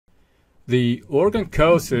The Oregon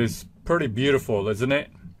coast is pretty beautiful, isn't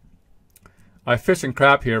it? I fish and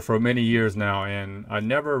crab here for many years now, and I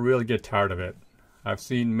never really get tired of it. I've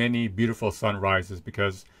seen many beautiful sunrises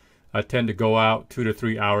because I tend to go out 2 to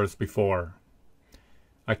 3 hours before.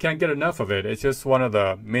 I can't get enough of it. It's just one of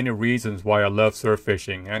the many reasons why I love surf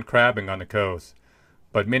fishing and crabbing on the coast.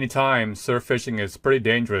 But many times, surf fishing is pretty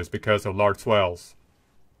dangerous because of large swells.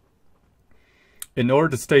 In order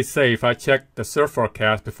to stay safe, I check the surf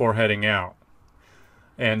forecast before heading out.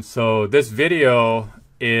 And so this video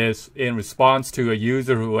is in response to a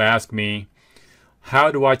user who asked me,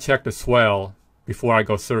 how do I check the swell before I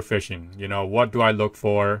go surf fishing? You know, what do I look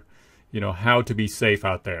for? You know, how to be safe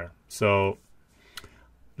out there. So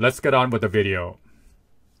let's get on with the video.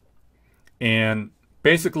 And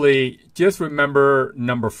basically, just remember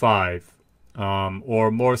number 5,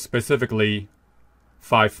 or more specifically,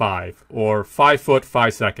 5'5", or 5 foot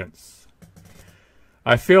 5 seconds.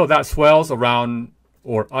 I feel that swells around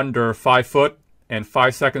or under 5 foot and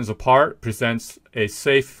 5 seconds apart presents a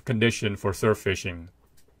safe condition for surf fishing.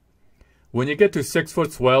 When you get to 6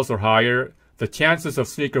 foot swells or higher, the chances of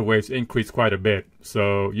sneaker waves increase quite a bit,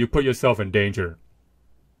 so you put yourself in danger.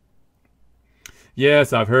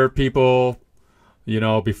 Yes, I've heard people,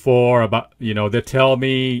 before about, they tell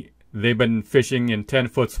me they've been fishing in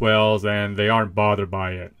 10-foot swells and they aren't bothered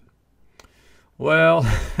by it. Well,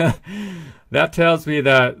 that tells me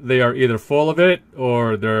that they are either full of it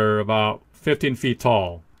or they're about 15 feet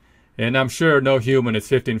tall. And I'm sure no human is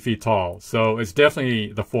 15 feet tall, so it's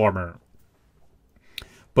definitely the former.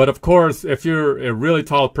 But of course, if you're a really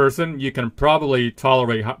tall person, you can probably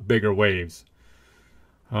tolerate bigger waves.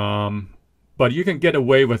 But you can get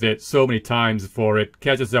away with it so many times before it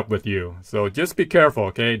catches up with you. So just be careful,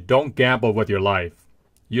 okay? Don't gamble with your life.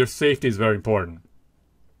 Your safety is very important.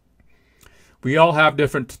 We all have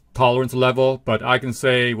different tolerance level, but I can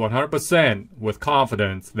say 100% with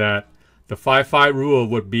confidence that the 5'5" rule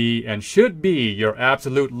would be and should be your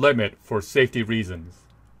absolute limit for safety reasons.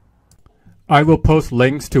 I will post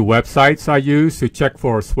links to websites I use to check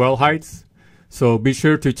for swell heights. So be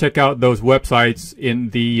sure to check out those websites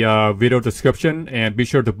in the video description and be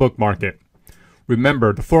sure to bookmark it.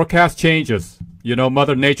 Remember, the forecast changes.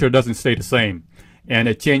 Mother Nature doesn't stay the same, and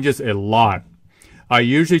it changes a lot. I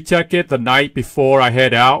usually check it the night before I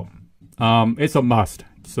head out. It's a must,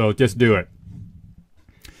 so just do it.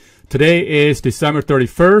 Today is December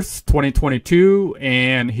 31st, 2022,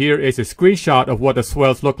 and here is a screenshot of what the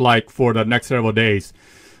swells look like for the next several days.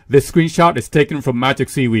 This screenshot is taken from Magic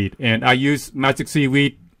Seaweed, and I use Magic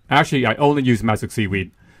Seaweed. Actually, I only use Magic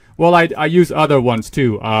Seaweed. Well, I use other ones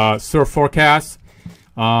too. Surf Forecast.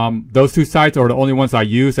 Those two sites are the only ones I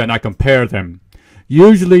use, and I compare them.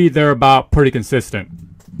 Usually, they're about pretty consistent.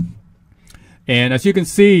 And as you can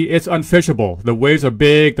see, it's unfishable. The waves are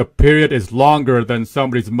big. The period is longer than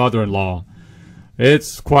somebody's mother-in-law.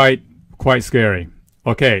 It's quite scary.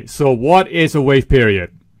 Okay, so what is a wave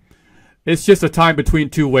period? It's just a time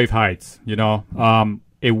between two wave heights,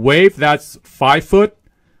 A wave that's 5 foot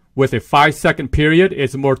with a 5-second period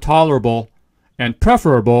is more tolerable and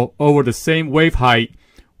preferable over the same wave height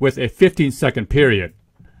with a 15-second period.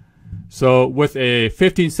 So with a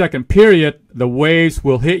 15-second period, the waves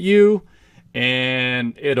will hit you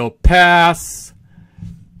and it'll pass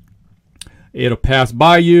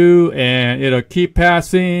by you and it'll keep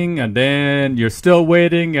passing, and then you're still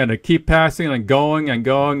waiting and it'll keep passing and going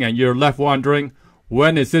and you're left wondering,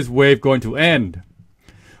 when is this wave going to end?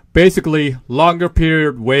 Basically, longer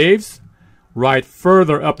period waves ride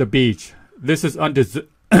further up the beach. This is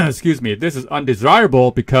this is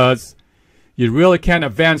undesirable because you really can't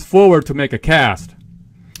advance forward to make a cast.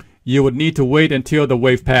 You would need to wait until the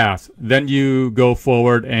wave pass, then you go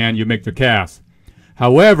forward and you make the cast.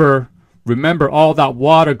 However, remember, all that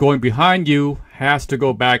water going behind you has to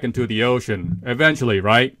go back into the ocean eventually,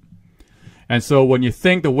 right? And so when you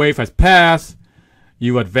think the wave has passed,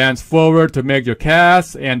 you advance forward to make your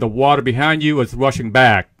cast and the water behind you is rushing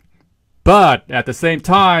back. But at the same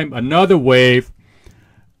time, another wave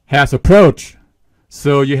has approached.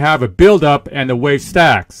 So you have a buildup and the wave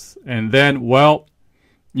stacks. And then, well,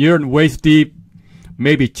 you're in waist deep,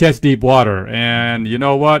 maybe chest deep water. And you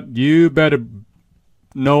know what? You better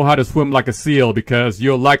know how to swim like a seal because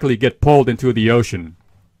you'll likely get pulled into the ocean.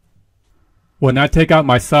 When I take out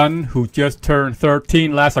my son, who just turned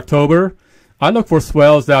 13 last October, I look for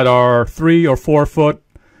swells that are 3 or 4 foot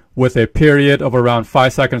with a period of around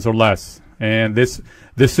 5 seconds or less. And this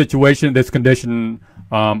condition,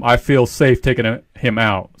 I feel safe taking him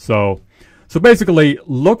out. So basically,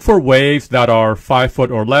 look for waves that are 5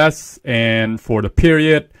 foot or less, and for the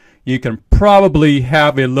period, you can probably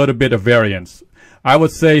have a little bit of variance. I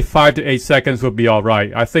would say 5 to 8 seconds would be all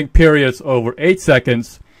right. I think periods over 8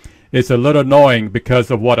 seconds is a little annoying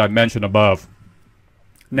because of what I mentioned above.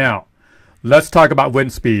 Now, let's talk about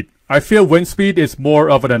wind speed. I feel wind speed is more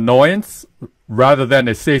of an annoyance rather than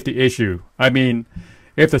a safety issue. I mean,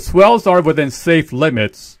 if the swells are within safe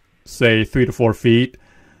limits, say 3 to 4 feet,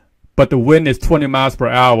 but the wind is 20 miles per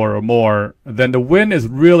hour or more, then the wind is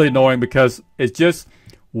really annoying because it just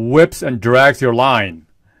whips and drags your line.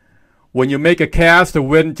 When you make a cast, the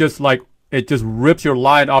wind just rips your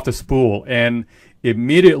line off the spool, and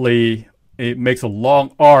immediately it makes a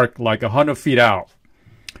long arc like 100 feet out.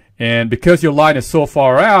 And because your line is so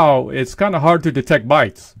far out, it's kind of hard to detect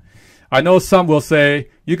bites. I know some will say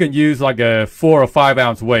you can use like a 4 or 5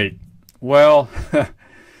 ounce weight. Well,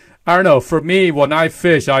 I don't know. For me, when I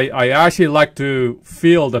fish, I actually like to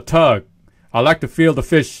feel the tug. I like to feel the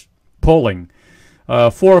fish pulling.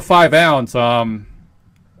 4 or 5 ounce,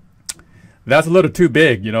 that's a little too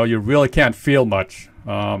big. You know, you really can't feel much.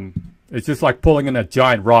 It's just like pulling in a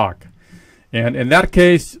giant rock. And in that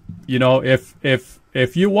case, you know, if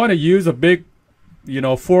you want to use a big,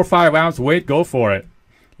 4 or 5 ounce weight, go for it.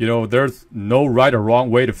 You know, there's no right or wrong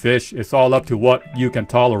way to fish. It's all up to what you can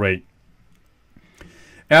tolerate.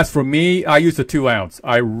 As for me, I use a 2 ounce.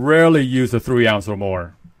 I rarely use a 3 ounce or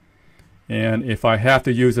more. And if I have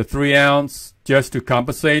to use a 3 ounce just to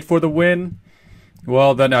compensate for the wind,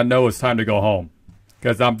 well, then I know it's time to go home,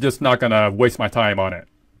 because I'm just not going to waste my time on it.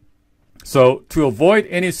 So to avoid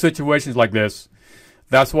any situations like this,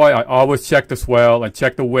 that's why I always check the swell and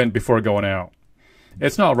check the wind before going out.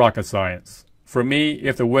 It's not rocket science. For me,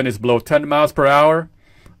 if the wind is below 10 miles per hour,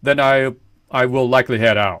 then I will likely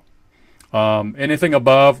head out. Anything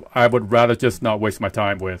above, I would rather just not waste my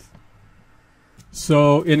time with.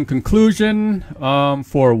 So in conclusion,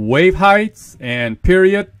 for wave heights and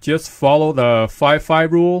period, just follow the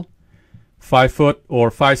 5-5 rule. 5 foot or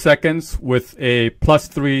 5 seconds with a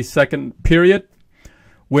 +3 second period.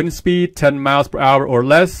 Wind speed 10 miles per hour or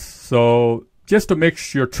less. So just to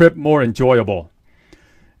make your trip more enjoyable.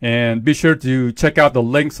 And be sure to check out the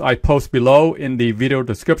links I post below in the video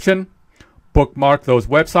description. Bookmark those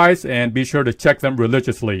websites and be sure to check them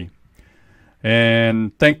religiously.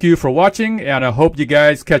 And thank you for watching, and I hope you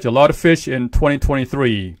guys catch a lot of fish in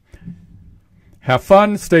 2023. Have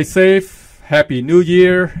fun, stay safe, Happy New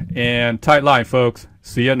Year, and tight line, folks.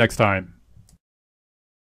 See you next time.